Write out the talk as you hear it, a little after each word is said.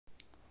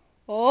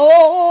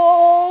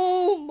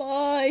Oh,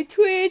 my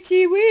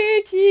twitchy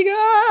witchy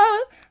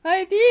girl,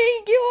 I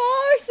think you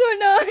are so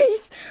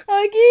nice.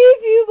 I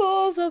give you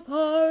bowls of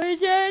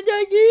porridge and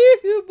I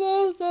give you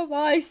bowls of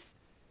ice.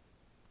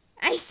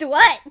 Ice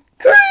what?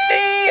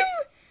 Cream!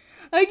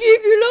 I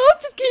give you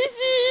lots of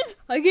kisses.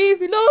 I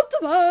give you lots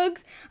of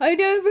hugs. I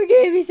never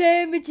gave you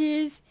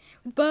sandwiches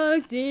with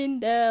bugs in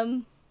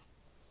them.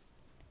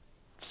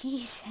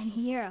 Jeez,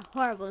 honey, you're a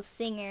horrible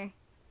singer.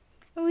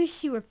 I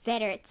wish you were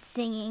better at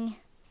singing.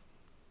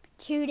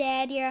 True,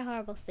 Dad, you're a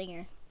horrible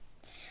singer.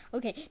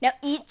 Okay, now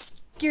eat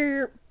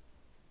your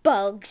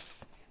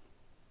bugs.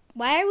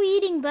 Why are we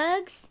eating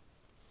bugs?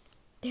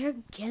 They're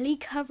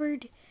jelly-colored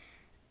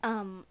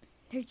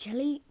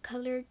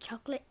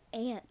chocolate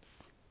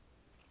ants.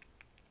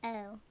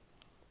 Oh.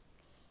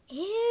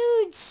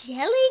 Ew,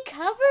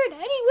 jelly-covered?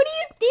 Honey, what are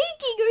you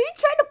thinking? Are you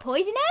trying to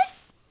poison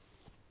us?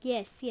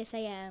 Yes,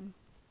 I am.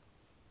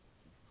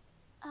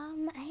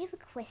 I have a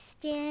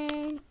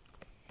question.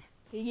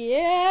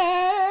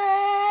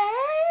 Yeah.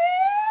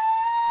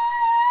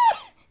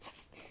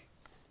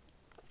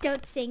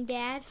 Don't sing,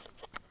 Dad.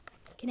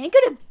 Can I go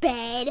to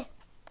bed?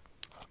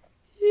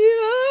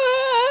 Yes.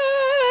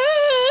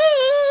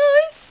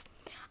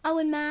 Oh,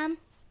 and Mom,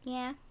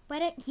 yeah, why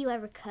don't you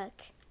ever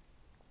cook?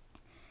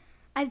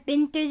 I've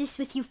been through this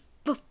with you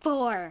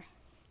before.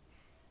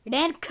 Your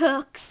dad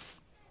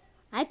cooks,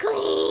 I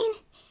clean,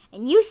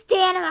 and you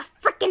stay out of the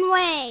frickin'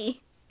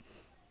 way.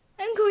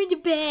 I'm going to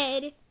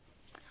bed.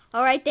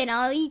 Alright then,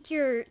 I'll eat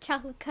your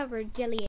chocolate-covered jelly